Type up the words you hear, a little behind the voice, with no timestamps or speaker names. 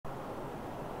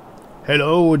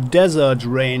Hello, desert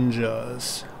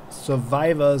rangers,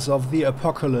 survivors of the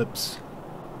apocalypse,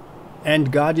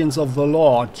 and guardians of the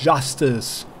law,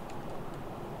 justice.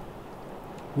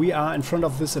 We are in front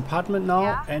of this apartment now,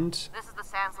 Yeah? and This is the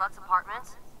Sandsluts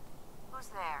apartments. Who's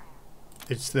there?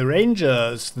 it's the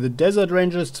rangers, the desert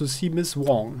rangers, to see Miss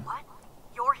Wong. What?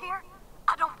 You're here?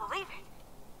 I don't believe it.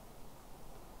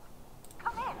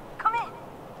 Come in, come in.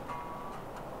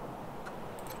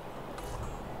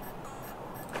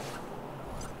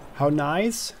 How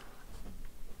nice.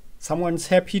 Someone's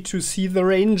happy to see the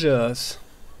rangers.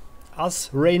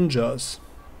 Us rangers.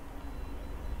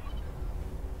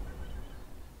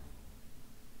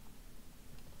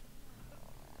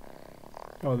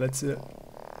 Oh, that's a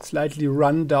slightly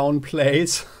run-down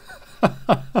place.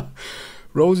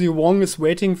 Rosie Wong is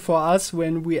waiting for us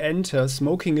when we enter,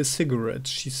 smoking a cigarette.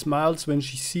 She smiles when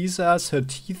she sees us. Her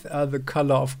teeth are the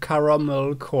color of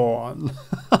caramel corn.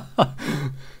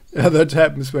 Yeah, that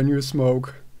happens when you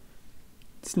smoke.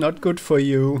 It's not good for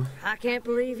you. I can't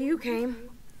believe you came.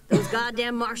 Those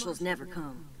goddamn marshals never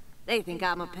come. They think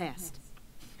I'm a pest.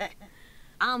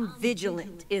 I'm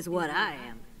vigilant, is what I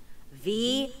am.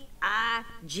 V-I-G-I-L...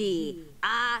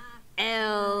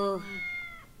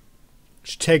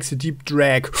 She takes a deep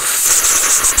drag.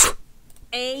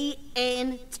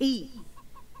 A-N-T.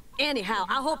 Anyhow,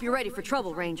 I hope you're ready for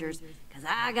trouble, Rangers, because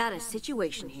I got a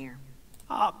situation here.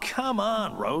 Oh, come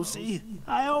on, Rosie.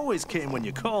 I always came when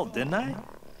you called, didn't I?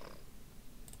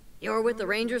 You're with the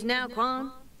Rangers now,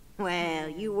 Quan? Well,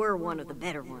 you were one of the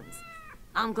better ones.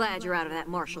 I'm glad you're out of that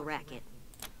marshal racket.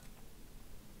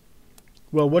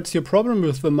 Well, what's your problem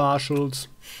with the marshals?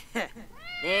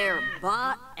 They're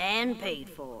bought and paid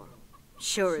for.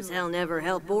 Sure as hell never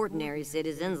help ordinary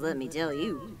citizens, let me tell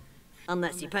you.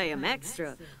 Unless you pay them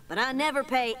extra. But I never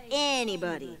pay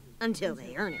anybody until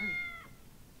they earn it.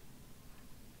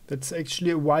 That's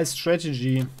actually a wise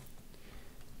strategy.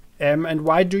 And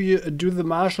why do the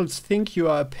marshals think you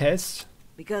are a pest?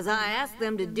 Because I asked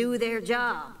them to do their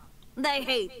job. They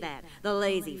hate that, the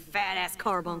lazy, fat-ass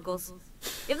carbuncles.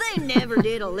 If they never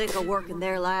did a lick of work in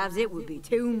their lives, it would be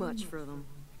too much for them.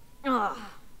 Ugh.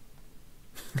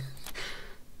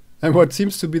 And what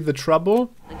seems to be the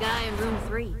trouble? The guy in room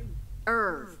 3,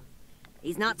 Irv.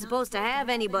 He's not supposed to have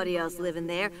anybody else living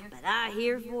there, but I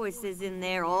hear voices in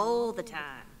there all the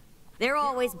time. They're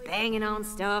always banging on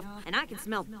stuff, and I can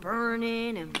smell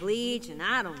burning and bleach and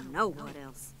I don't know what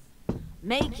else.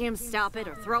 Make him stop it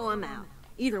or throw him out.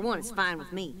 Either one is fine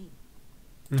with me.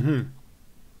 Mm-hmm.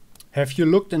 Have you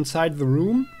looked inside the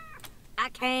room? I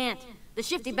can't. The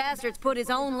shifty bastard's put his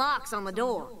own locks on the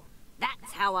door.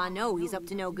 That's how I know he's up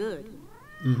to no good.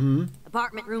 Mm-hmm.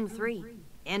 Apartment room 3,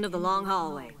 end of the long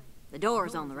hallway. The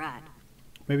door's on the right.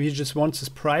 Maybe he just wants his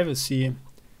privacy.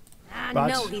 I But-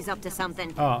 know he's up to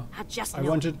something. Ah, I just I know.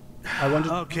 wanted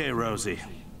Okay, Rosie.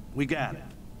 We got it.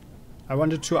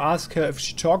 to ask her if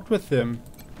she talked with him.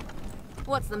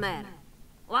 What's the matter?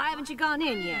 Why haven't you gone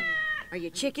in yet? Are you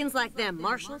chickens like them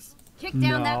marshals? Kick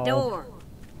down that No. door.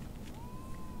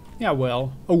 Yeah,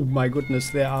 well. Oh my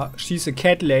goodness, she's a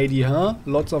cat lady, huh?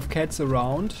 Lots of cats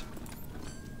around.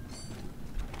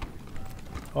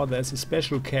 Oh, there's a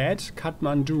special cat,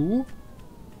 Kathmandu.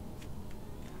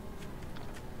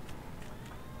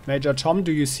 Major Tom,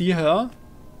 do you see her?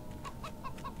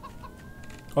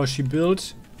 Oh, she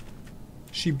built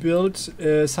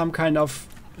some kind of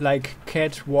like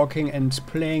cat walking and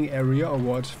playing area or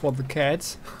what for the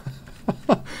cats.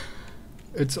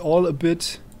 It's all a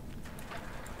bit,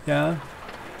 yeah,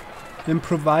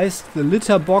 improvised. The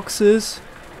litter boxes,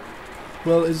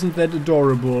 well, isn't that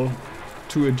adorable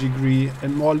to a degree?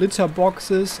 And more litter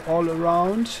boxes all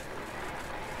around.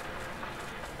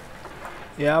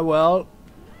 Yeah, well,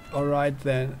 alright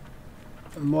then.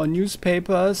 More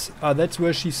newspapers. Ah, that's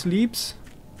where she sleeps.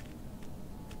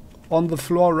 On the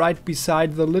floor right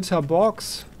beside the litter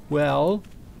box. Well.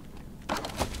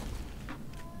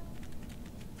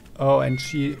 Oh, and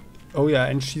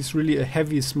she's really a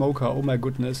heavy smoker. Oh my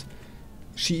goodness.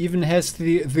 She even has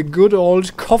the good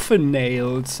old coffin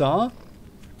nails, huh?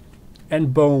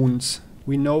 And bones.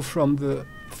 We know from the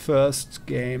first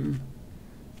game.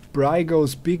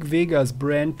 Brygo's Big Vegas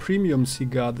brand premium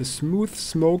cigar. The smooth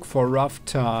smoke for rough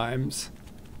times.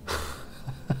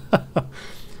 Alright,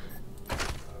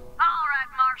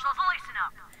 marshals, listen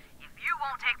up. If you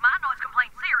won't take my noise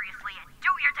complaint seriously and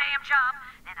do your damn job,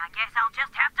 then I guess I'll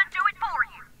just have to do it for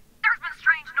you. There's been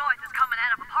strange noises coming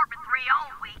out of apartment 3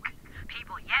 all week.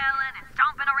 People yelling and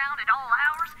stomping around at all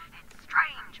hours, and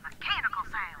strange mechanical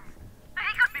sounds.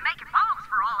 He could be making bombs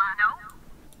for all I know.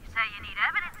 You say you need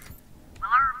evidence? Well,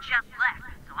 Irv just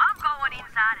left, so I'm going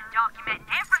inside and documenting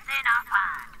everything I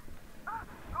find.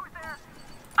 Who's there?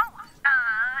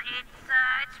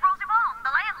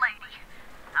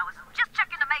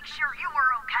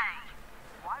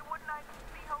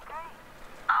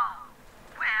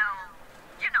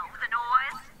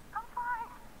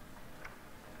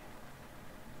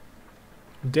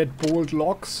 Deadbolt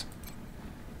locks.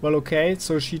 Well, okay,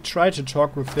 so she tried to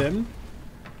talk with him.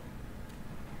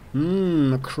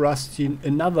 Crusty,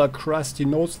 another crusty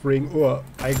nose ring. Oh,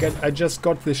 I just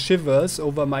got the shivers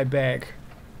over my back.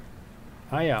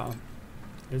 Ah yeah.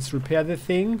 Let's repair the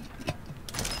thing.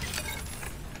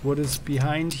 What is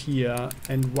behind here?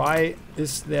 And why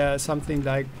is there something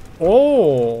like...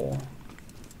 Oh!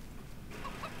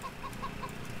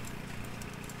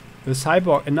 The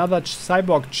cyborg, another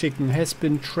cyborg chicken has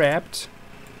been trapped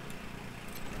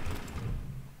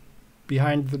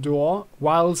behind the door.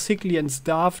 While sickly and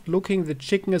starved looking, the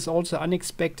chicken is also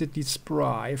unexpectedly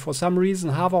spry. For some reason,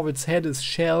 half of its head is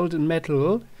shelled in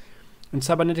metal and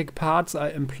cybernetic parts are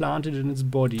implanted in its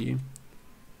body.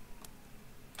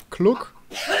 Cluck.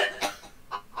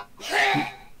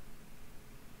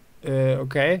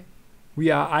 Okay. We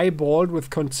are eyeballed with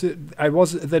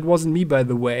that wasn't me, by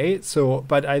the way. So,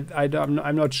 but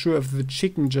I'm not sure if the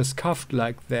chicken just coughed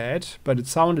like that, but it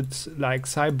sounded like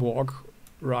cyborg,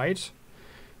 right?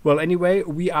 Well, anyway,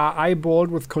 we are eyeballed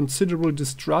with considerable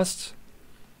distrust.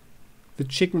 The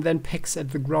chicken then pecks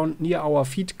at the ground near our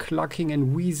feet, clucking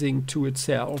and wheezing to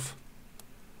itself.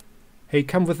 Hey,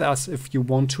 come with us if you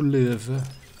want to live.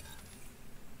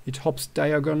 It hops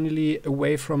diagonally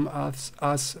away from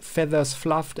us, feathers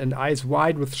fluffed and eyes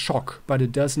wide with shock. But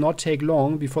it does not take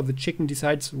long before the chicken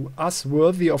decides us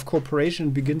worthy of cooperation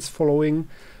and begins following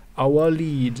our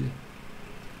lead.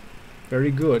 Very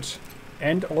good.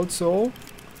 And also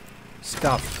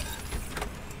stuff.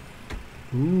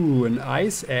 Ooh, an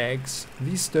ice axe.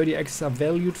 These sturdy axes are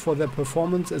valued for their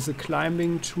performance as a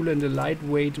climbing tool and a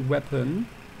lightweight weapon.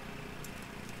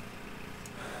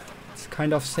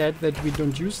 Kind of sad that we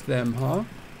don't use them, huh?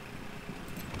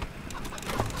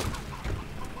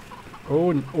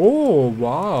 Oh,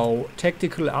 wow.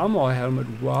 Tactical armor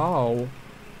helmet, wow.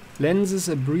 Lenses,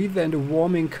 a breather and a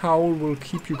warming cowl will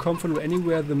keep you comfortable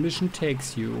anywhere the mission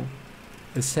takes you.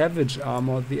 A savage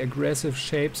armor, the aggressive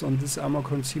shapes on this armor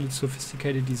conceal its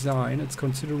sophisticated design. Its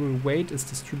considerable weight is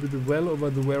distributed well over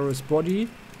the wearer's body,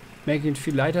 making it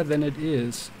feel lighter than it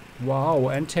is. Wow,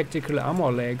 and tactical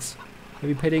armor legs.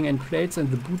 Heavy padding and plates,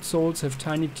 and the boot soles have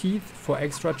tiny teeth for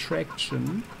extra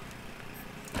traction.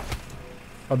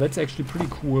 Oh, that's actually pretty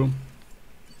cool.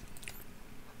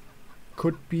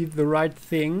 Could be the right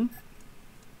thing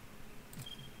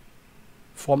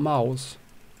for mouse.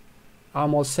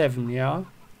 Armor 7, yeah?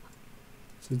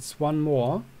 So it's one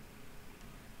more.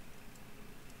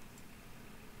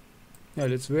 Yeah,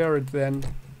 let's wear it then.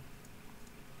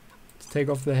 Let's take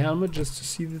off the helmet just to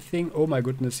see the thing. Oh my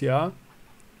goodness, yeah?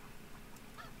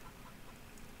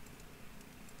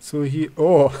 So he,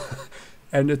 oh,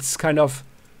 and it's kind of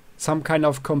some kind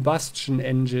of combustion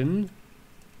engine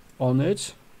on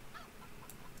it.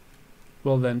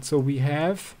 Well then, so we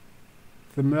have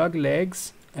the Merc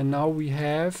legs, and now we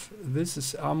have, this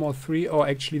is armor 3. Oh,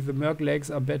 actually the Merc legs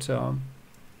are better.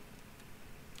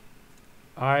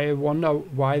 I wonder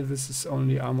why this is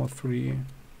only armor 3.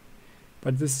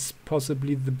 But this is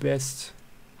possibly the best.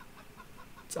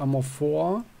 It's armor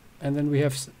 4, and then we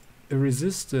have a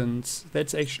resistance.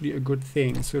 That's actually a good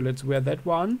thing. So let's wear that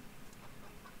one.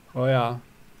 Oh yeah.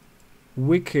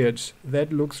 Wicked.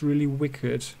 That looks really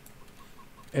wicked.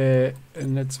 And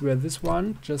let's wear this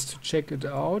one just to check it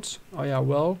out. Oh yeah,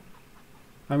 well,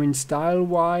 I mean, style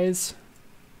wise,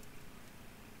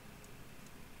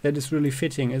 that is really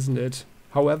fitting, isn't it?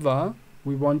 However,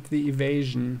 we want the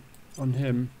evasion on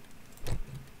him.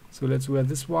 So let's wear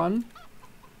this one.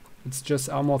 It's just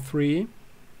armor 3.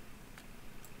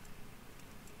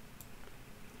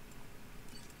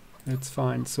 That's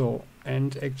fine. So,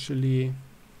 and actually,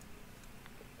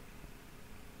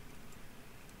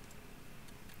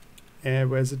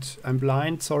 where is it? I'm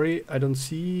blind, sorry, I don't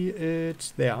see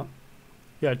it there.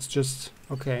 Yeah, it's just,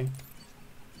 okay.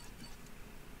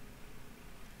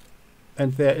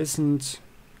 And there isn't,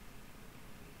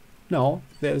 no,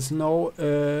 there is no,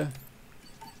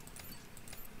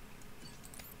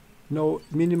 no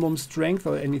minimum strength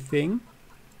or anything.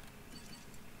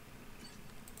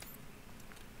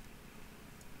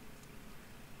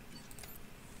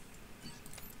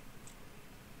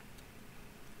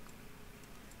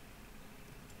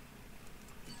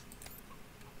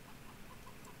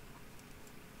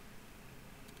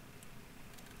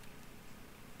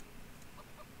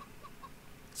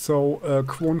 So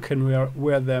Kwon can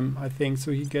wear them, I think.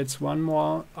 So he gets one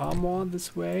more armor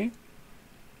this way.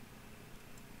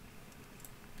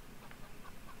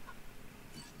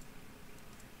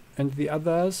 And the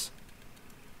others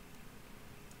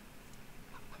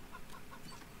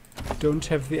don't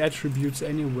have the attributes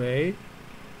anyway.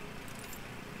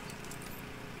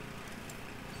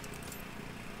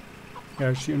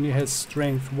 Yeah, she only has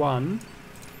strength 1.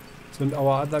 So, and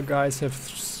our other guys have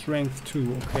strength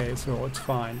 2. Okay, so it's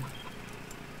fine.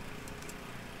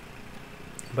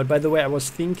 But by the way, I was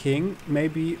thinking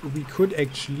maybe we could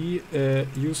actually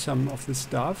use some of this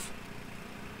stuff.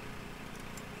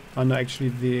 Oh no, actually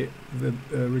the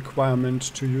requirement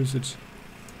to use it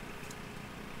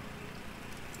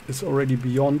is already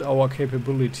beyond our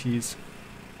capabilities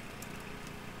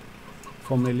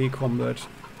for melee combat.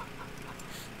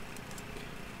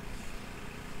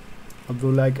 Although,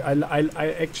 like,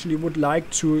 I actually would like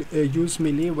to use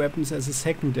melee weapons as a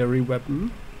secondary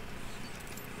weapon.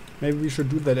 Maybe we should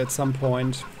do that at some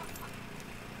point.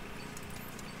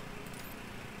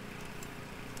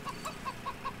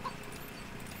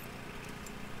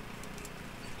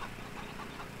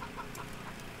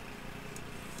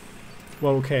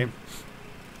 Well, okay.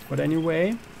 But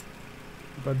anyway,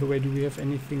 by the way, do we have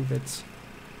anything that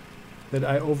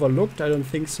I overlooked? I don't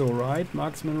think so, right?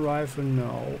 Marksman rifle,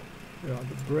 no. Yeah,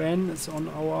 the Bren is on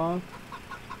our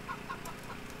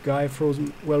guy.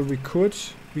 Frozen. Well, we could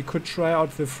try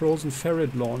out the frozen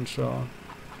ferret launcher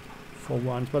for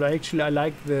once, but I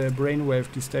like the brainwave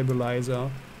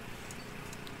destabilizer.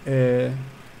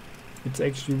 It's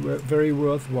actually very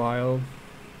worthwhile.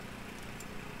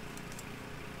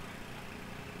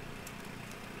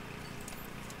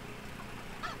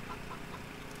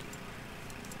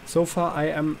 So far,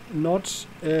 I'm not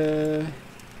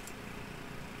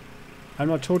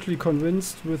totally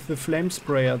convinced with the flame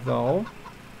sprayer, though,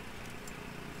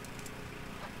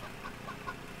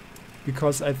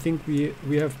 because I think we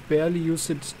have barely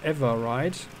used it ever,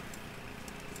 right?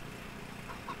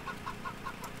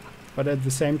 But at the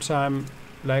same time,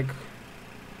 like,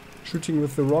 shooting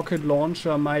with the rocket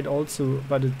launcher might also,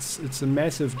 but it's a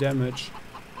massive damage.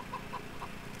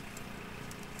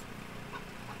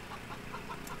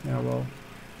 Yeah, well,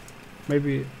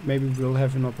 maybe we'll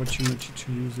have an opportunity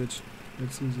to use it.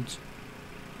 Let's use it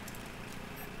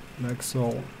like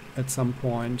so at some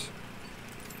point.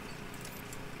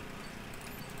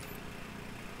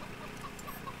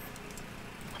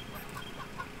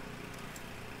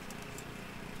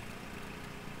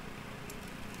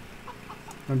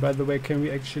 And by the way, can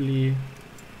we actually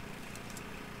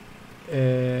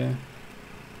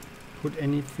put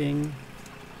anything,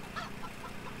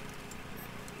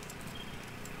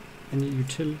 any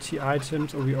utility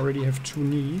items? Or we already have 2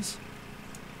 knees.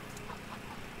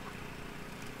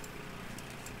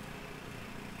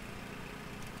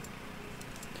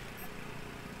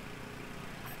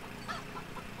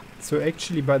 So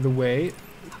actually, by the way,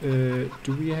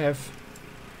 do we have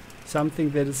something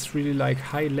that is really like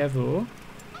high level?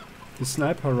 The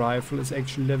sniper rifle is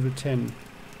actually level 10.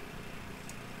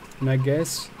 And I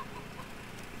guess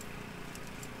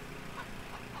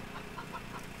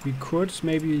we could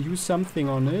maybe use something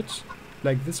on it,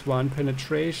 like this one,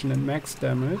 penetration and max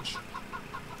damage.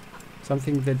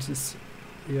 Something that is,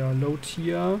 yeah, low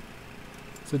tier,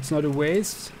 so it's not a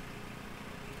waste.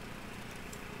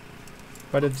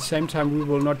 But at the same time, we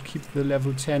will not keep the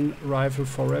level 10 rifle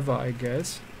forever, I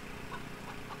guess.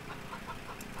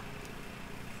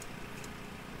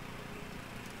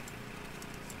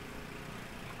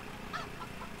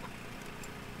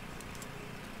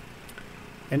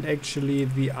 And actually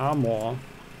the armor.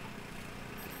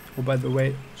 Oh, by the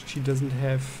way, she doesn't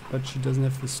have, but she doesn't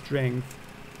have the strength.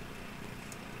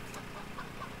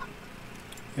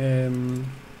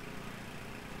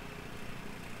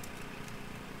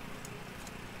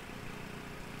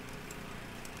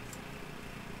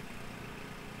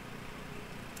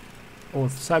 Oh,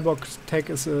 cyborg tech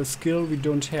is a skill we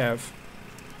don't have.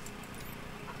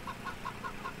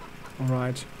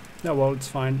 Alright. No, well, it's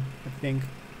fine, I think.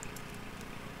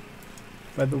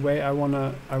 By the way, I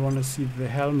wanna see the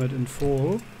helmet in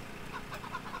full.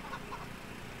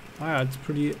 Ah, yeah, it's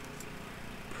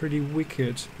pretty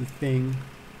wicked, the thing.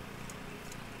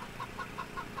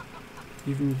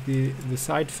 Even the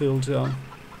side filter.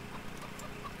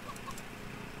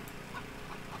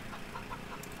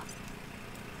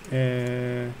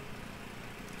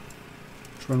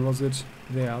 Which one was it?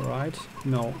 There, right?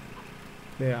 No.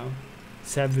 There.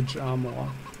 Savage armor.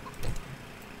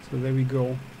 So there we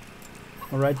go.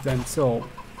 Alright then, so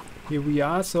here we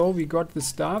are. So we got the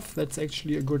stuff. That's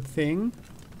actually a good thing.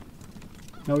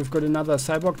 Now we've got another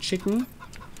cyborg chicken.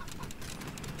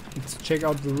 Let's check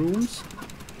out the rooms.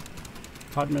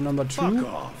 Apartment number 2. Fuck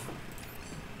off.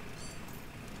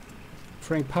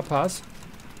 Frank Papas.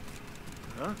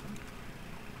 Huh?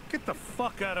 Get the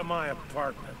fuck out of my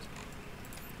apartment.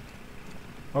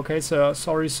 Okay, sir.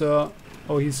 Sorry, sir.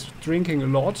 Oh, he's drinking a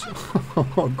lot.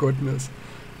 Oh, goodness.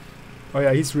 Oh,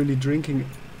 yeah, he's really drinking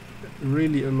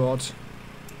really a lot.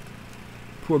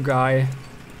 poor guy.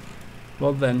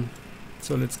 Well then.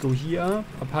 So let's go here.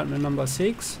 Apartment number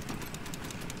 6.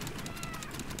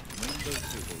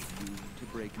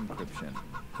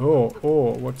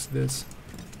 Oh, what's this?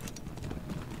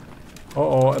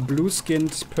 Uh-oh, a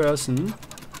blue-skinned person.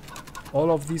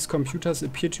 All of these computers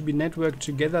appear to be networked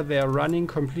together. They are running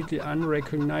completely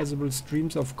unrecognizable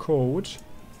streams of code.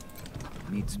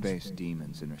 Meat space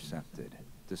demons intercepted.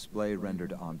 Display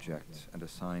rendered objects and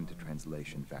assigned to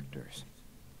translation vectors.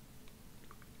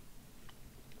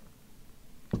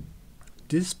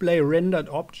 Display rendered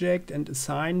object and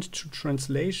assigned to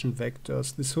translation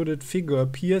vectors. This hooded figure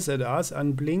peers at us,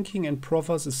 unblinking, and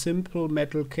proffers a simple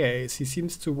metal case. He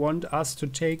seems to want us to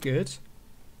take it.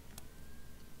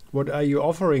 What are you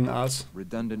offering us?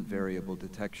 Redundant variable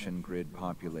detection grid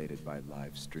populated by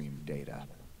live stream data.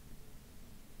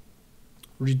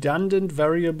 Redundant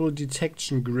variable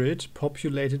detection grid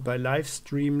populated by live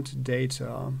streamed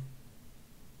data.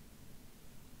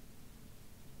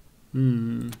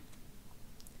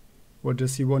 What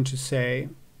does he want to say?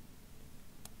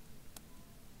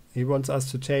 He wants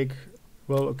us to take...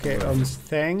 Well, okay,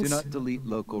 thanks. Do not delete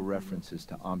local references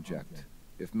to object.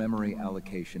 If memory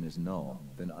allocation is null,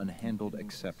 then unhandled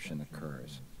exception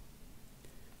occurs.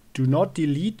 Do not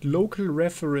delete local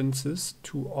references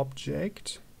to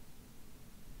object.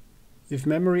 If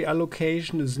memory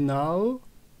allocation is null,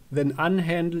 then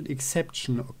unhandled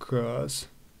exception occurs.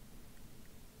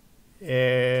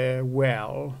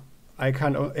 Well, I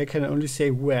can only say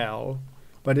well,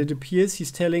 but it appears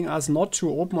he's telling us not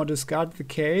to open or discard the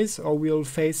case, or we'll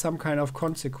face some kind of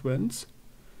consequence.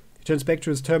 He turns back to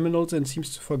his terminals and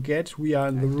seems to forget we are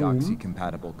in the room.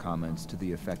 Doxy-compatible comments to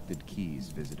the affected keys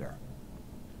visitor.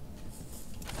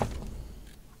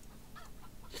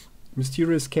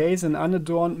 Mysterious case, an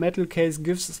unadorned metal case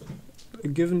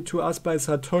given to us by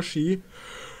Satoshi.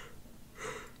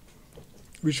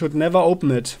 We should never open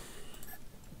it.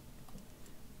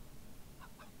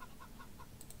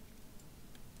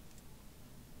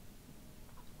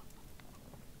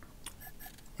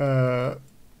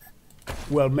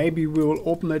 Well, maybe we will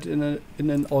open it in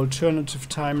an alternative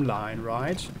timeline,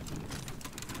 right?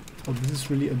 Oh, this is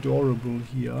really adorable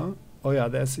here. Oh yeah,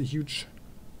 there's a huge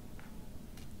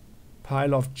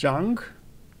pile of junk.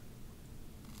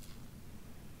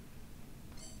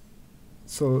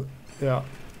 So yeah,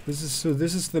 this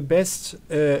is the best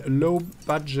low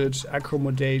budget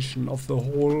accommodation of the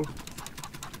whole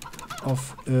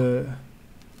of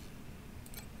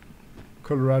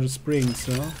Colorado Springs,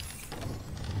 huh?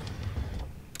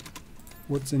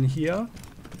 What's in here?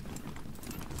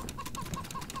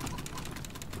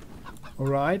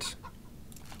 Alright.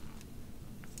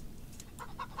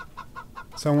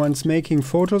 Someone's making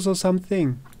photos or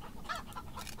something.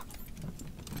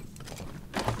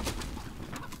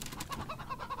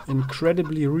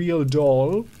 Incredibly real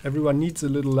doll. Everyone needs a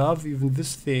little love, even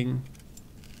this thing.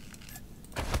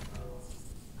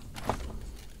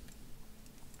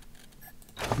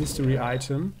 Mystery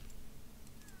item.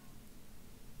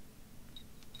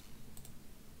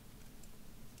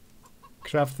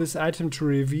 Craft this item to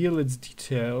reveal its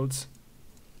details.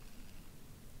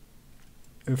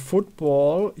 A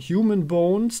football, human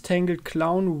bones, tangled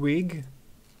clown wig,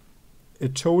 a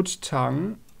toad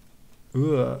tongue,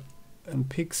 and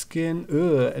pig skin,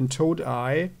 and toad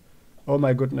eye. Oh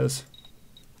my goodness.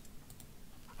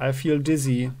 I feel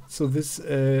dizzy. So this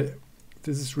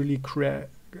is really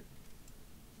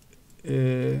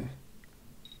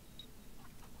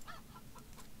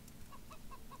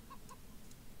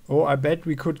oh, I bet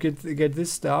we could get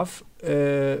this stuff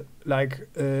like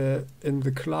in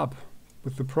the club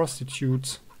with the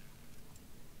prostitutes.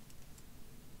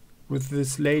 With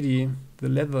this lady, the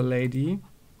leather lady.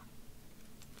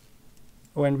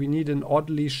 Oh, and we need an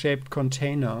oddly shaped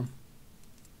container.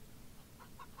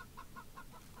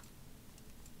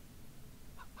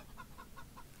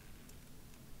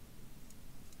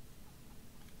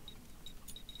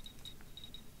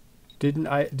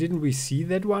 Didn't we see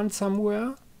that one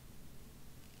somewhere?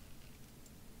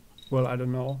 Well, I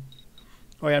don't know.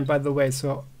 Oh yeah, and by the way,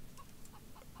 so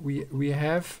we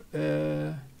have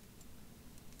a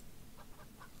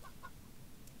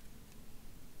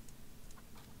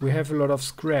lot of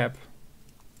scrap.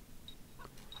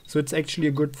 So it's actually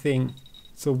a good thing.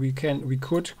 So we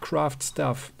could craft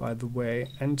stuff, by the way.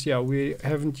 And yeah, we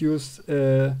haven't used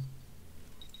our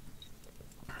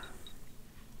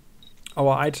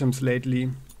items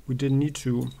lately. We didn't need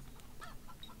to.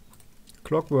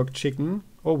 Clockwork chicken.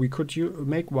 Oh, we could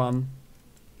make one.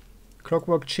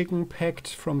 Clockwork chicken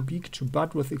packed from beak to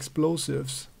butt with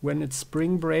explosives. When its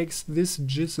spring breaks, this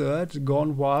gizzard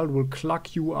gone wild will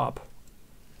cluck you up.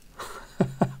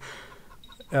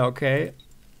 Okay.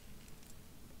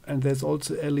 And there's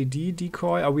also LED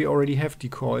decoy. We already have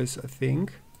decoys, I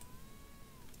think.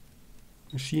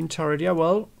 Machine turret, yeah,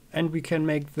 well. And we can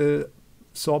make the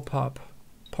saw pup.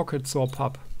 Pocket saw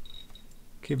pup.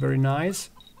 Okay, very nice.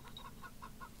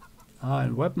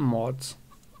 And weapon mods.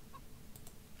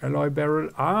 Alloy barrel.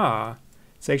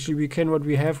 It's actually we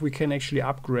can actually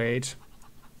upgrade.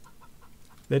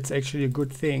 That's actually a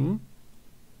good thing.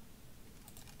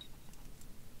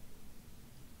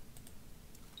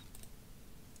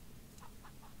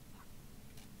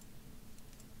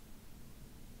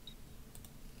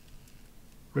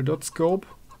 Red dot scope.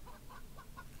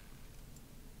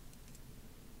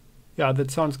 Yeah,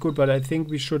 that sounds good, but I think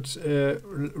we should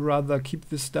rather keep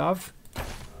this stuff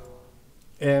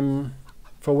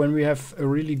for when we have a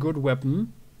really good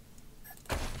weapon.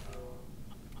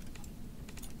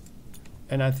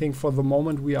 And I think for the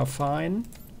moment we are fine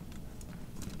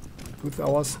with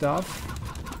our stuff.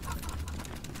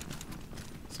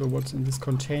 So what's in this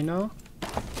container?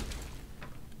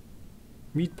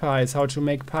 Meat pies, how to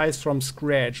make pies from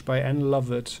scratch by Anne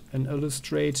Lovett. An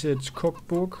illustrated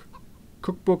cookbook.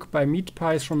 Cookbook by meat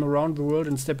pies from around the world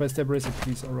and step-by-step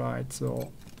recipes. Alright,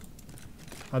 so...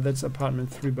 that's apartment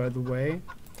 3, by the way.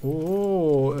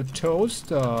 Oh, a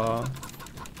toaster.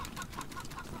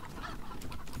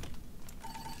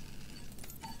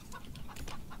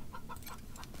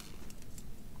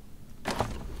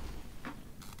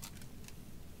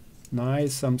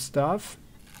 Nice, some stuff.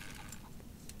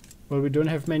 Well, we don't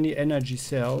have many energy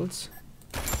cells.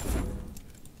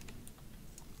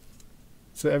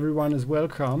 So everyone is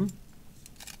welcome.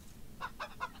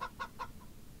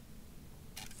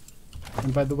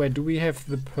 And by the way, do we have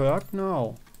the perk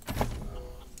now?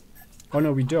 Oh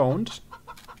no, we don't.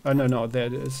 Oh no, there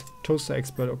it is. Toaster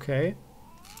expert, okay.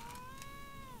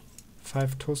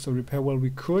 5 toaster repair. Well, we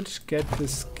could get the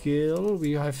skill.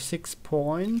 We have 6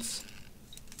 points.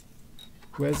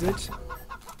 Where's it?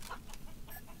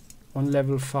 On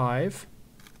level 5.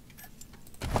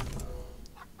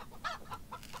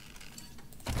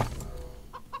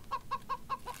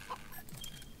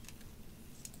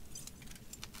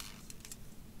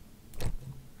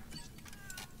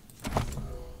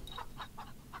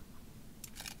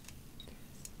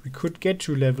 We could get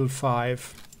to level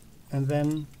 5 and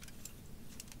then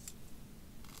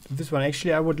this one.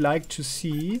 Actually, I would like to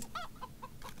see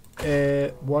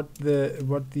what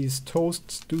these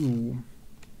toasts do.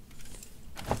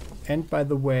 And by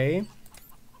the way,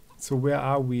 so where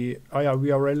are we? Oh yeah,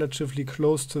 we are relatively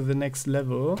close to the next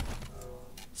level.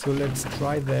 So let's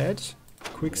try that.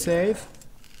 Quick save.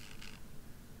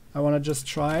 I wanna just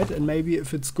try it, and maybe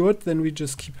if it's good, then we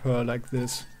just keep her like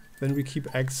this. Then we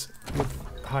keep X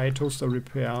with high toaster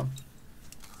repair.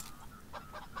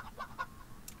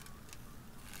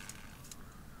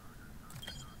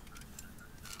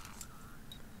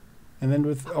 And then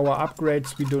with our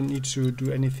upgrades, we don't need to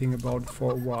do anything about it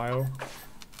for a while,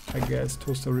 I guess,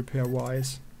 toaster repair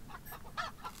wise.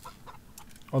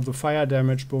 Or the fire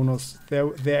damage bonus,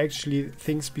 there actually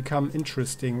things become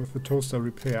interesting with the toaster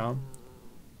repair.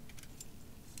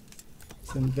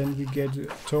 And then we get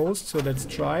toast, so let's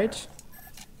try it.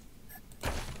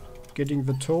 Getting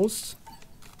the toast.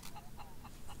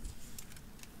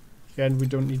 Yeah, and we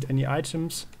don't need any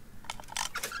items.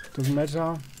 Doesn't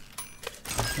matter.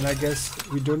 And I guess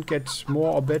we don't get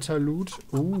more or better loot.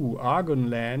 Ooh, Argon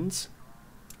Lands.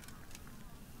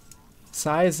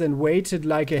 Size and weighted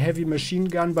like a heavy machine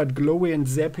gun, but glowy and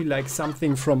zappy like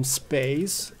something from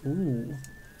space. Ooh.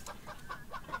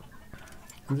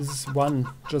 And this is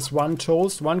just one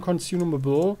toast, one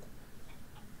consumable.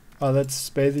 Oh, that's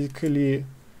basically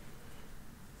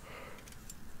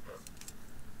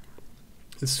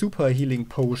a super healing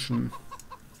potion.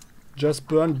 Just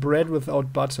burnt bread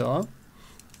without butter.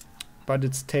 But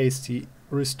it's tasty.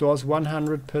 Restores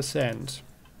 100%.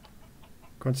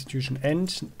 Constitution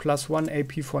and plus 1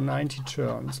 AP for 90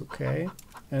 turns. Okay.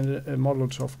 And a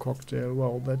Molotov cocktail.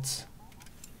 Well,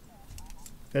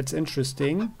 that's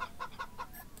interesting.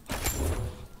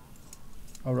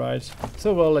 Alright.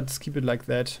 So well, let's keep it like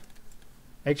that.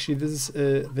 Actually, this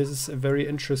is a very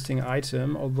interesting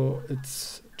item, although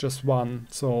it's just one.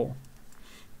 So,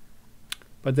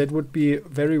 but that would be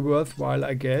very worthwhile,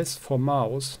 I guess, for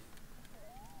Mouse.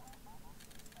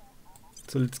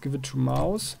 So let's give it to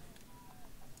Mouse.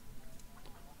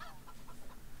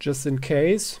 Just in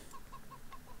case.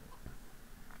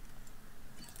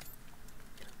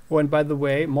 Oh, and by the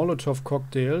way, Molotov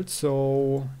cocktail,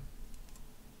 so...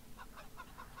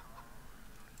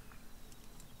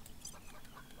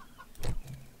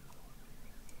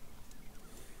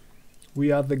 we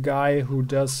are the guy who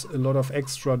does a lot of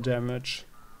extra damage.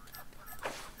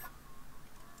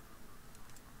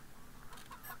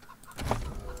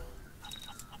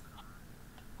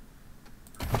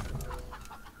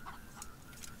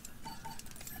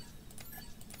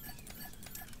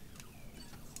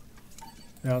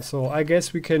 Yeah, so I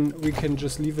guess we can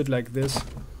just leave it like this.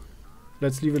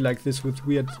 Let's leave it like this with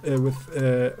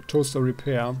toaster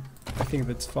repair. I think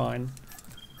that's fine.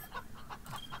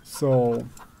 So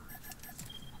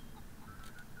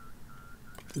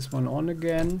this one on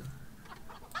again.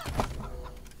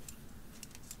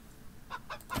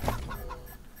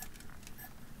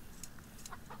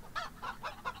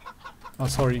 Oh,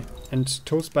 sorry. And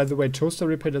by the way, toaster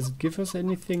repair, does it give us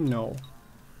anything? No.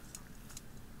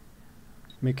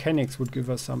 Mechanics would give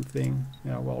us something.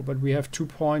 Yeah, well, but we have 2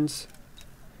 points.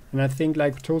 And I think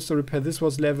like toaster repair, this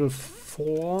was level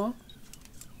 4.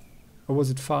 Or was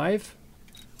it 5?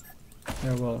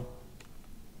 Yeah, well.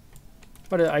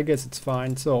 But I guess it's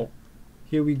fine. So,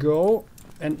 here we go.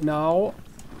 And now,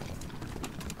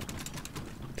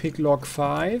 pick log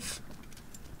 5.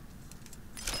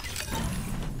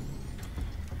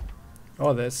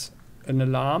 Oh, there's an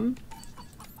alarm.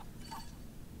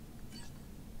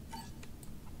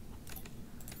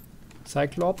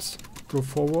 Cyclops, go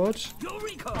forward.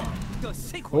 Eureka! The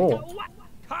secret Oh.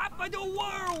 top of the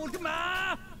world,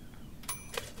 ma!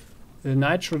 A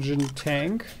nitrogen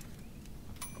tank.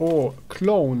 Oh,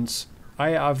 clones.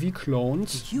 IRV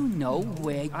clones. You know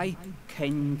where I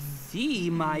can see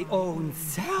my own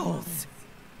cells.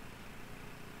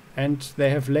 And they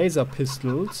have laser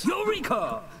pistols.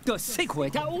 Eureka! The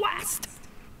secret west!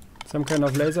 Some kind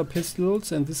of laser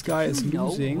pistols. And this guy is You know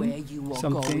where losing you are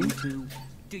something. going to.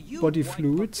 Do you Body want the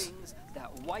fluids. things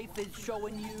that wife is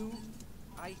showing you?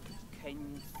 I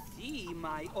can see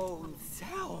my own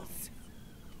cells.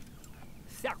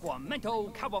 Sacramento,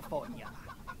 California.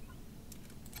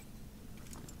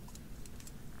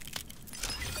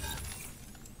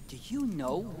 Do you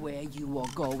know where you are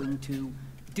going to?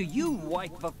 Do you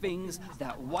like the things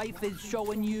that wife is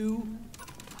showing you?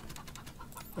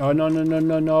 Oh, no, no, no,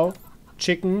 no, no.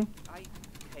 Chicken. I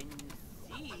can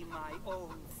see my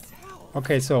own self.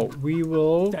 Okay, so we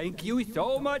will... Thank you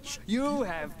so much. You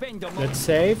have been the Let's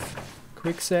save.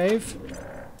 Quick save.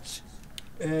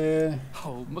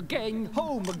 home again,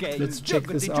 home again. Let's check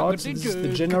this out. So this is the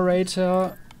Juggity-juggity-jug.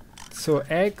 generator. So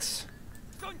X,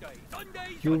 Sunday,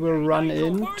 Sunday, you will Sunday, run night of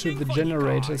into burning the funny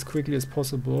generator cars. as quickly as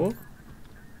possible.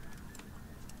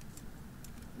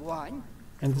 1,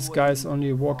 And this guy is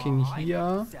only walking 5,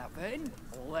 here. 7,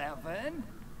 11,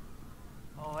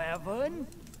 11,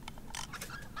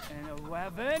 and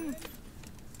 11.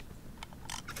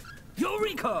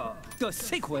 Eureka! The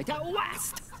secret at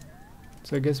last!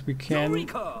 So I guess we can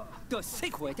Eureka! The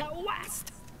secret at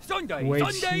last! Sunday, wait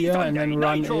Sunday, here Sunday, and then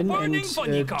run nitro in burning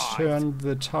funny and cars. turn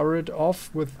the turret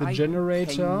off with the I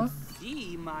generator. can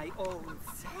see my own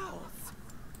cells.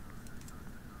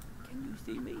 Can you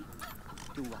see me?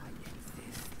 Do I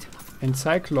exist? And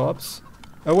Cyclops.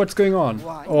 Oh, what's going on?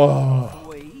 1, Oh,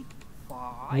 3,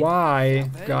 5, why,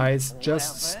 7, guys?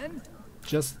 Just 11,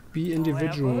 be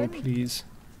individual, 11. please.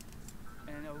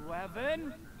 and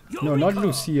 11. No, not Eureka!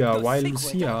 Lucia. The Why secret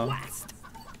Lucia? at last.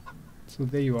 So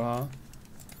there you are.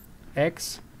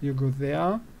 X, you go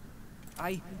there.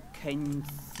 I can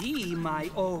see my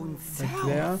own Like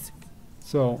there. cells.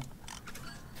 So,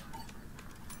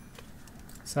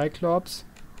 Cyclops,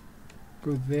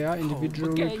 go there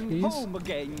individually, please. Home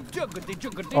again. Juggity,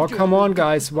 juggity, Oh, come on, jug.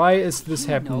 guys. Why is this You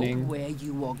know happening? where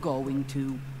you are going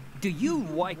to. Do you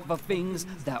like the things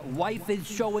that wife is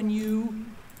showing you?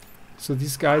 So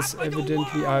these guys Top of the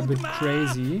evidently are a bit world, ma!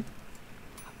 crazy.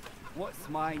 What's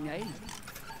my name?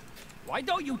 Why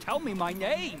don't you tell me my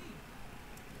name?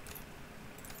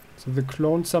 So the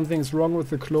clones, something's wrong with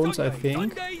the clones, I Sunday,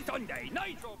 think. Sunday, Sunday,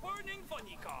 nitro burning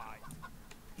funny cars.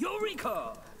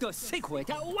 Eureka! The secret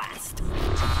at last.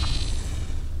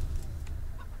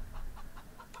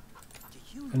 Do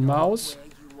you And know mouse? where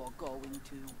you are going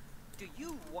to? Do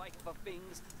you like the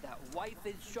things that wife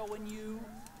is showing you?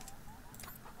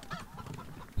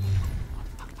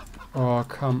 Oh,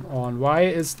 come on. Why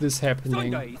is this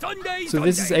happening? Sunday, Sunday, So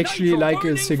this is Sunday, actually nitro like a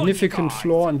burning significant funny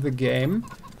flaw cars. in the game.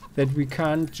 That we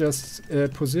can't just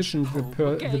position the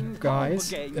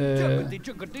guys.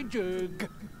 Juggity, jug.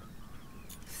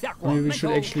 Maybe we should Sacramento,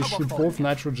 actually shoot both California.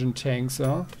 nitrogen tanks,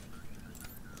 huh?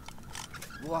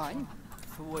 1,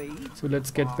 3, So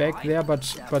let's get back there, but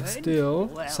 7, still,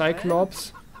 11,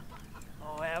 Cyclops.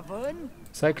 11,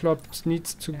 Cyclops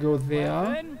needs to go there.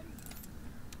 11.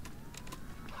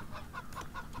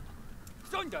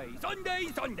 Sunday, Sunday,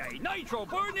 Sunday, nitro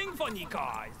burning funny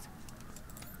cars.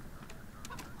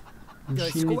 And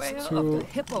The she needs square of to, the shoot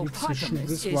hippopotamus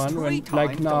this is one, 3 when, times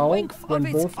like the now, length when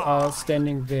of its both are eye.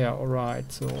 standing there.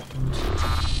 Alright, so, and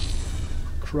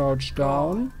crouch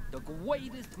down. The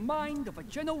greatest mind of a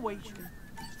generation,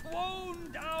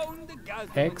 thrown down the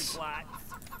gathering X. flats.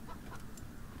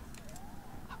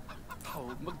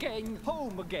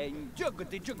 home again,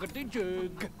 juggity juggity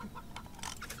jug.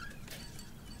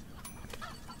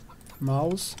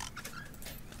 Mouse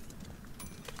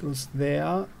goes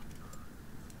there.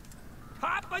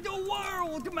 Top of the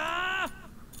world, ma!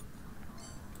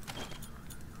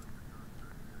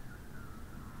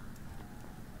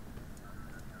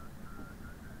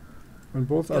 When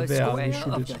both are there, we shoot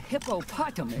of it. The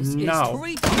hippopotamus Now. is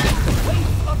 3 times the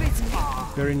weight of its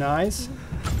arm. Very nice.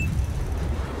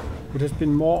 Would have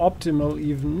been more optimal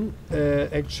even,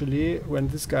 actually, when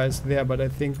this guy is there, but I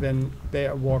think then they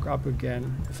walk up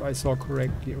again, if I saw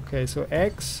correctly. Okay, so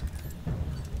X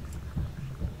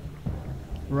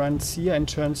runs here and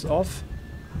turns off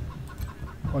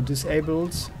or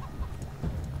disables.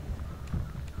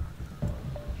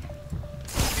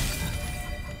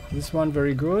 This one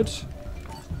very good.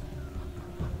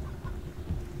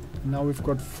 Now we've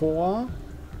got 4.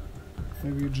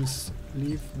 Maybe you just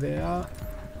leave there.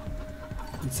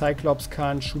 And Cyclops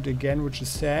can't shoot again, which is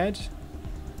sad.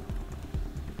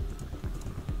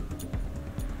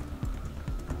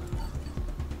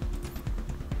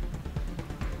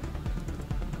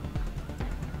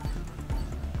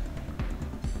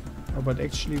 Oh, but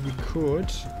actually we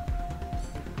could.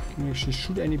 Can we actually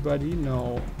shoot anybody?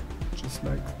 No. Just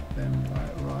like them,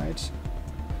 right?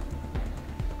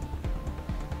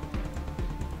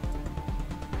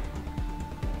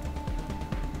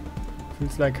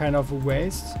 Feels like kind of a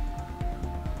waste.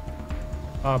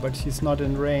 Ah, but he's not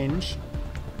in range.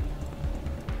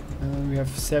 And then we have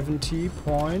 70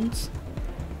 points.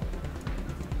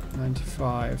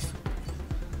 95.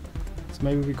 So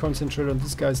maybe we concentrate on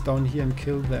these guys down here and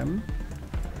kill them.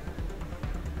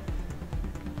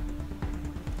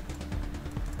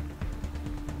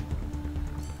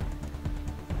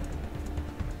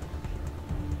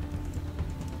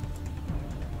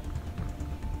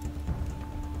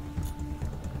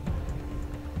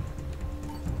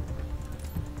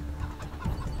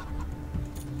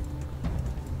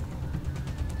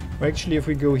 Actually, if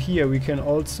we go here, we can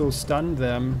also stun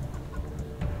them.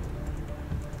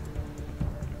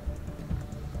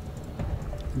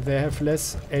 They have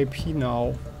less AP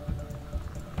now.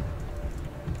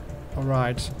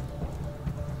 Alright.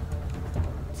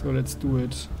 So let's do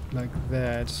it like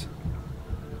that.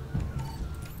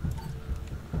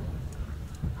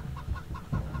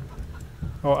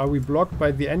 Oh, are we blocked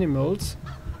by the animals?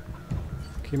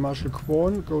 Okay, Marshal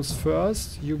Kwon goes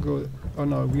first. You go... Oh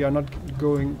no, we are not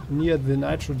going near the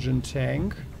nitrogen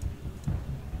tank.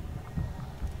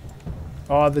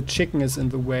 Oh, the chicken is in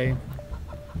the way.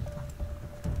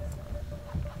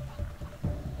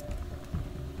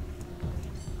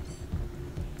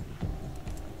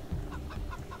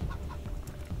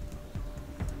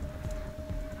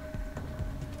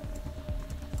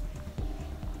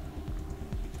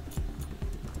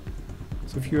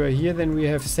 So if you are here, then we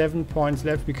have 7 points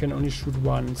left. We can only shoot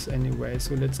once anyway.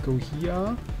 So let's go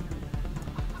here.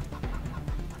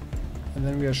 And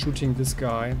then we are shooting this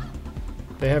guy.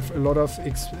 They have a lot of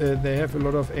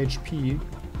HP.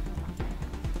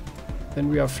 Then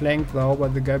we are flanked now by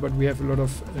the guy, but we have a lot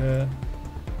of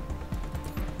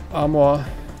armor.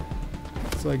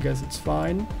 So I guess it's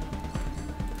fine.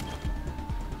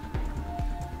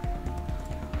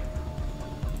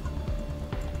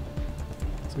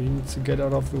 So he needs to get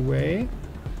out of the way.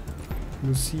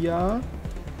 Lucia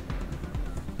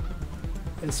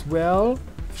as well.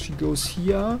 She goes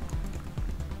here.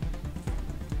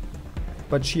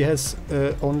 But she has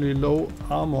only low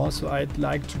armor, so I'd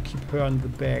like to keep her in the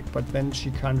back. But then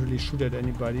she can't really shoot at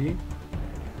anybody.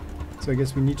 So I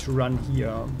guess we need to run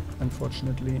here,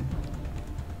 unfortunately.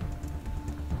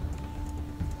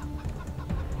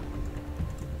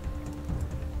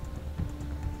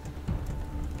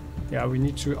 Yeah, we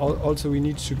need to also we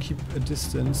need to keep a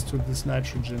distance to this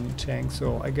nitrogen tank.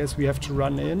 So I guess we have to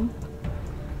run in.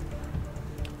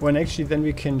 When actually then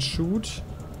we can shoot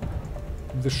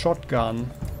the shotgun.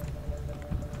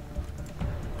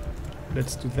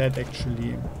 Let's do that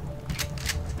actually.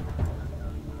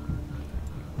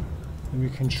 And we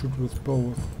can shoot with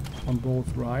both, on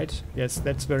both, right? Yes,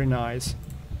 that's very nice.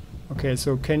 Okay,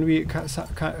 so can we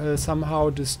somehow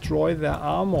destroy their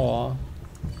armor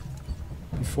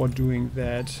before doing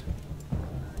that?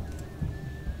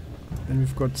 Then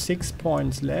we've got 6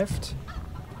 points left.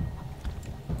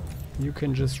 You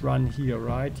can just run here,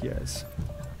 right? Yes.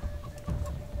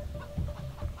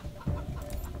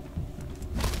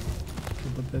 Okay,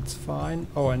 but that's fine.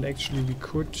 Oh, and actually we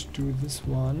could do this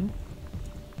one.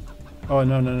 Oh,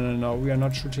 no. We are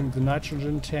not shooting the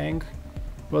nitrogen tank.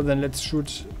 Well, then let's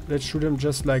shoot him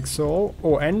just like so.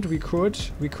 Oh, and we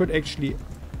could actually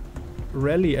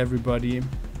rally everybody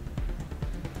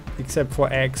except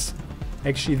for eggs.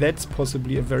 Actually, that's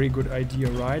possibly a very good idea,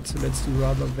 right? So let's do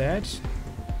rather that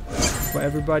for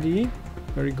everybody.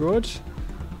 Very good.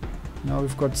 Now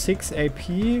we've got 6 AP,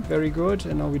 very good,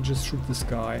 and now we just shoot this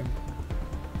guy.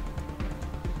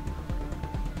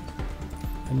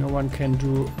 And no one can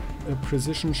do a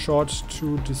precision shot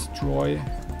to destroy.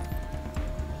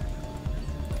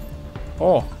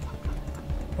 Oh!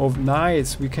 Oh,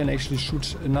 nice! We can actually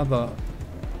shoot another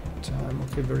time.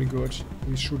 Okay, very good.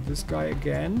 We shoot this guy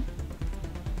again.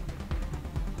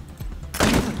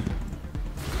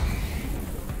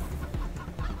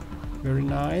 Very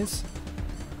nice.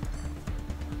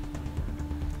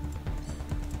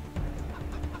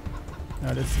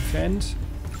 Now let's defend.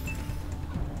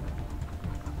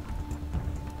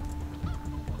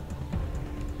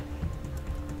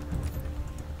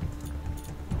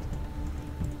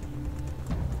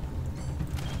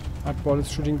 Hardball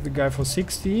is shooting the guy for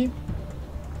 60.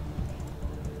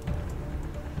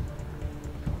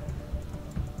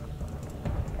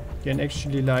 And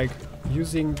actually like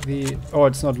using the... Oh,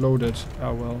 it's not loaded.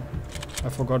 Ah, well. I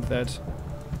forgot that.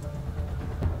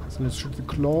 So let's shoot the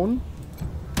clone.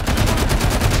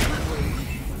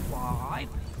 5,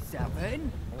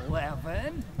 7,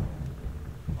 11,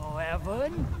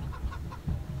 11,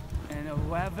 and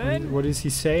 11. What is he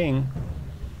saying?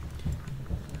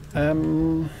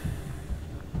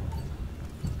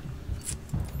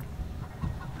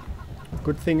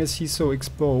 Good thing is he's so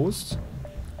exposed.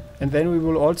 And then we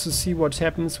will also see what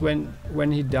happens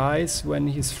when he dies, when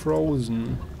he's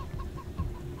frozen.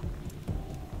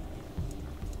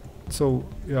 So,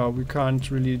 yeah, we can't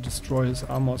really destroy his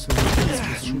armor, so we can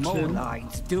just shoot him.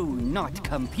 Molites do not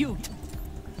compute.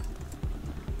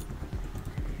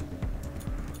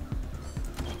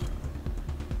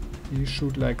 You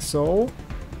shoot like so.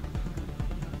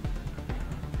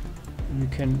 You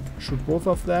can shoot both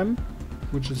of them,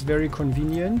 which is very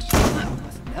convenient. You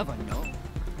must never know.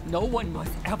 No one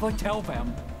must ever tell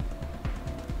them.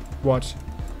 What?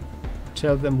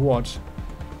 Tell them what?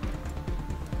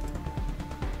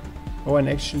 Oh, and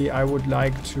actually I would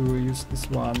like to use this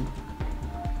one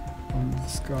on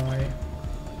this guy.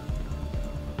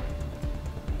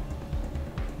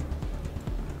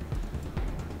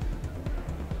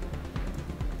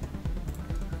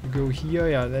 Go here,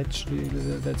 yeah, actually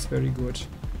that's very good.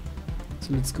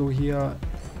 So let's go here.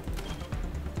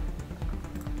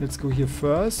 Let's go here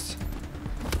first.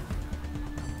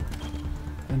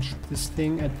 And shoot this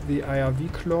thing at the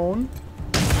IRV clone.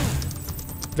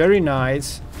 Very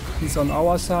nice. He's on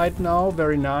our side now,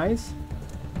 very nice.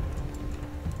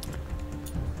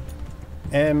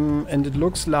 And it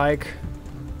looks like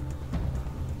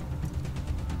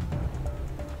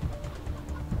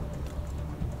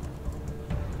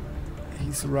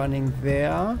he's running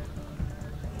there.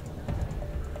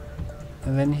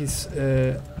 And then he's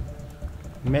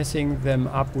messing them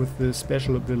up with the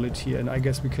special ability, and I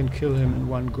guess we can kill him in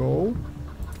one go.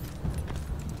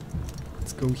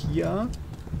 Let's go here.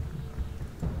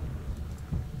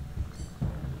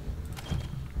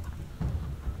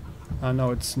 Ah,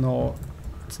 no, it's not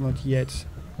yet.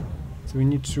 So we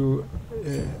need to...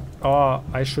 oh,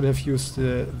 I should have used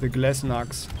the glass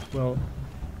nugs. Well,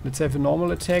 let's have a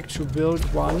normal attack to build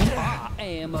one. I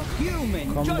am a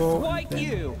human, combo, just like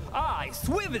you. I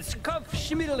swivish cuff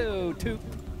schmiddle to...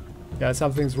 Yeah,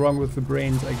 something's wrong with the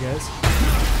brains, I guess.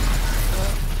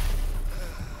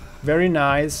 Very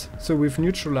nice. So we've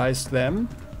neutralized them.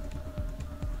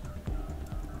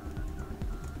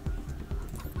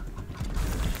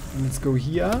 And let's go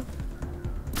here.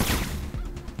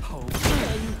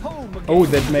 Oh,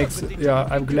 that makes... Yeah,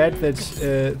 I'm glad that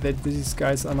that these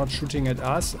guys are not shooting at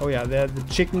us. Oh yeah, they're the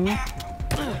chicken.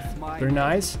 Very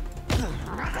nice.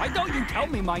 Why don't you tell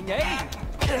me my name?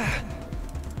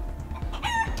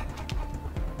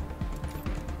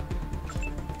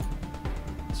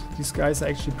 These guys are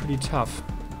actually pretty tough.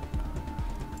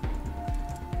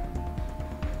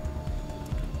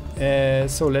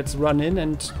 So let's run in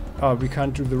and... Oh, we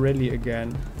can't do the rally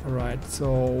again. Alright,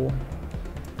 so...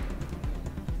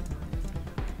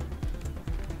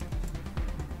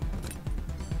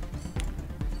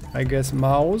 I guess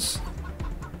mouse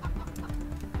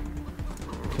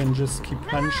can just keep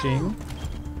punching.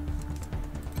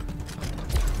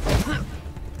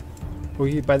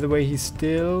 Oh, by the way, he's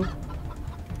still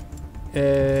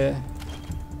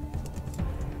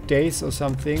dazed or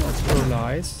something, or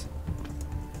paralyzed.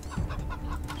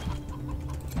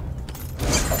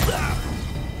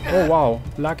 Oh wow,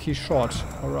 lucky shot.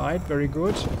 Alright, very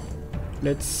good.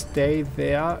 Let's stay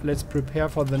there. Let's prepare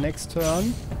for the next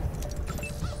turn.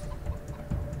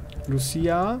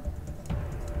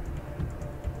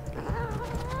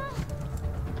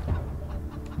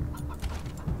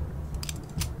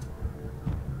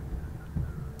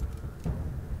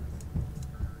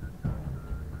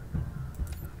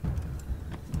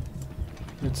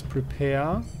 let's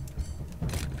prepare.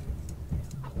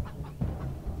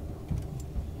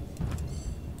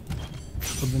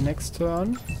 For the next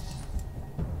turn.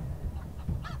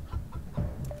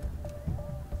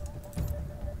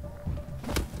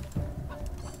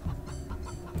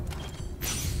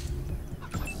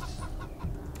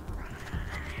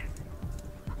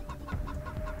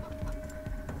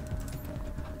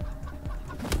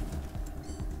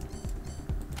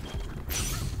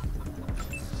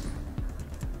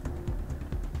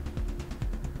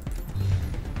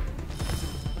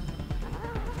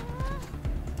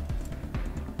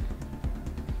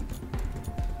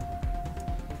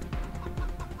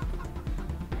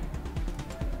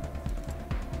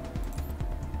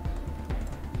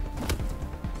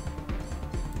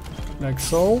 Like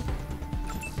so.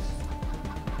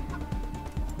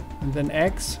 And then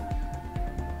X.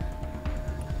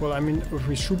 Well, I mean, if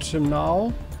we shoot him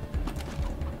now,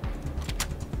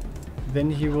 then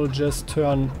he will just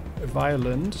turn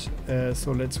violent.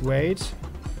 So let's wait.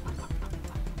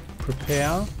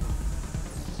 Prepare.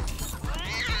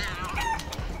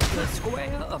 The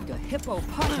square of the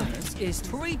hippopotamus is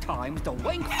 3 times the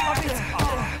length of its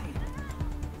eye.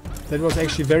 That was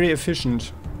actually very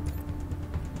efficient.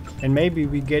 And maybe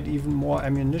we get even more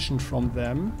ammunition from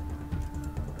them.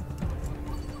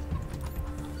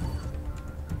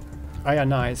 Ah yeah,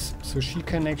 nice. So she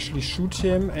can actually shoot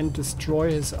him and destroy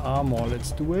his armor.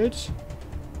 Let's do it.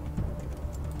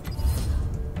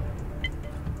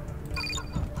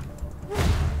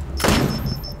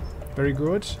 Very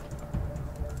good.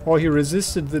 Oh, he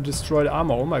resisted the destroyed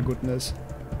armor. Oh my goodness.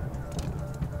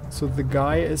 So the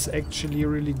guy is actually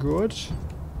really good.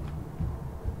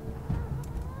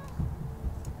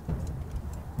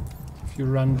 If you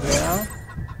run there.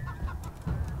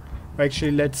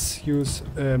 Actually, let's use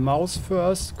mouse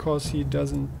first, cause he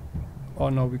doesn't... Oh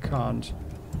no, we can't.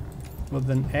 Well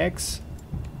then X.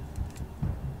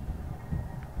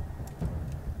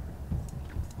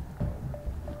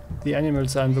 The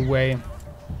animals are in the way.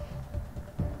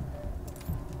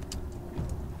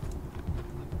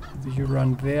 You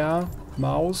run there,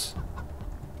 mouse.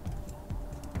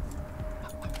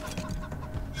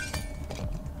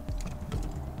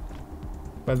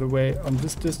 By the way, on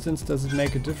this distance, does it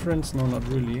make a difference? No, not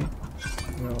really.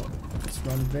 Well, let's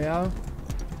run there.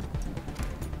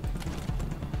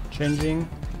 Changing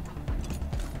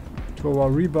to our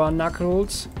rebar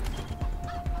knuckles.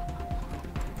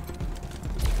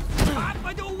 Top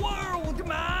of the world,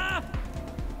 ma!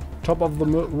 Top of the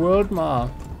world, ma.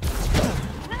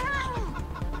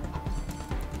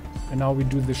 And now we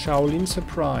do the Shaolin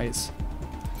surprise.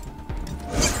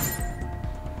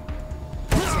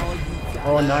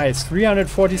 Oh, nice.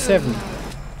 347.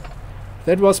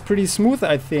 That was pretty smooth,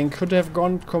 I think. Could have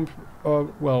gone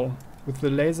well, with the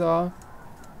laser.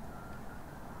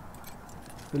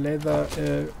 The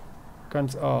laser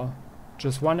guns are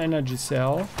just one energy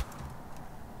cell.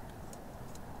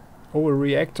 Oh, a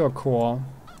reactor core.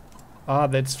 Ah,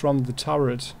 that's from the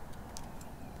turret.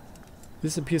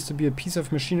 This appears to be a piece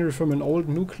of machinery from an old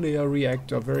nuclear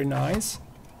reactor. Very nice.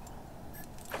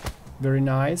 Very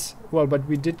nice. Well, but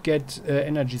we did get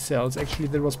energy cells. Actually,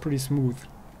 that was pretty smooth.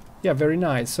 Yeah, very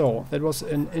nice. So, that was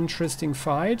an interesting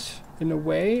fight, in a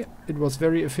way. It was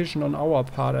very efficient on our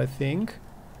part, I think.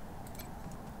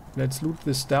 Let's loot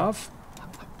the stuff.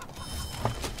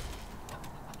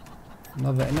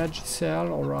 Another energy cell,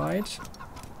 alright.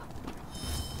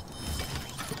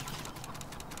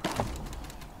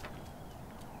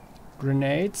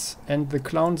 Grenades and the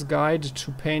clown's guide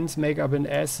to paints, makeup and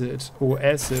acid. Oh,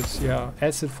 acid, yeah.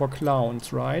 Acid for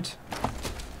clowns, right?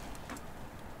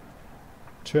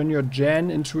 Turn your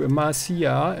Jan into a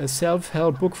Marcia, a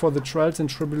self-help book for the trials and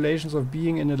tribulations of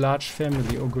being in a large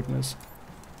family. Oh goodness.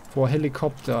 For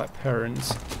helicopter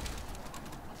parents.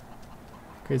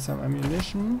 Okay, some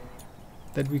ammunition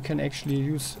that we can actually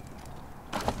use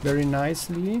very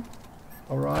nicely.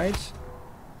 Alright.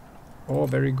 Oh,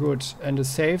 very good. And a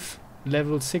safe.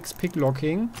 Level 6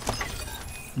 picklocking.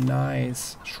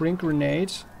 Nice. Shrink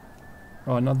grenade.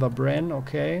 Oh, another Bren,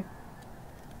 okay.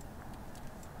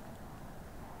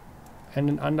 And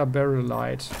an underbarrel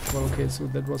light. Well, okay, so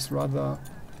that was rather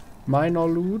minor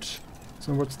loot.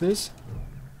 So what's this?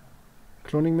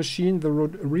 Cloning machine. The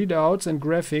readouts and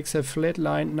graphics have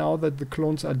flatlined now that the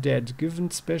clones are dead.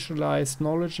 Given specialized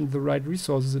knowledge and the right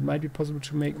resources, it might be possible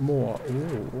to make more.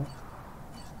 Oh.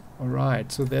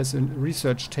 Alright, so there's a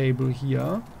research table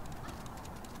here.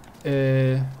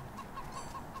 And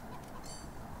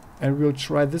we'll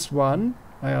try this one.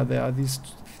 Ah, yeah, there are these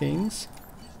things.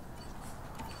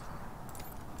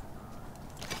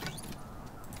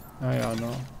 Ah, yeah,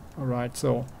 no. Alright,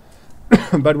 so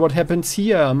But what happens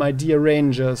here, my dear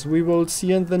Rangers, we will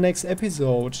see in the next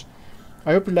episode.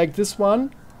 I hope you liked this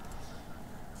one.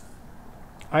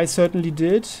 I certainly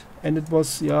did, and it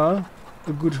was, yeah,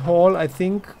 a good haul, I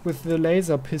think, with the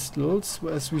laser pistols.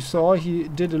 As we saw, he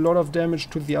did a lot of damage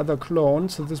to the other clone,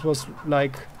 so this was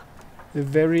like a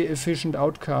very efficient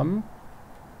outcome.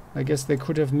 I guess they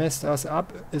could have messed us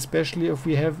up, especially if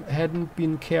we hadn't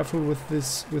been careful with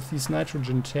these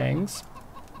nitrogen tanks.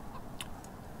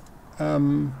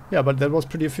 Yeah, but that was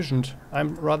pretty efficient.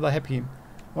 I'm rather happy.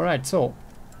 Alright, so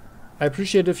I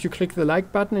appreciate if you click the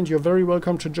like button, and you're very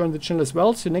welcome to join the channel as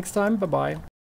well. See you next time. Bye bye.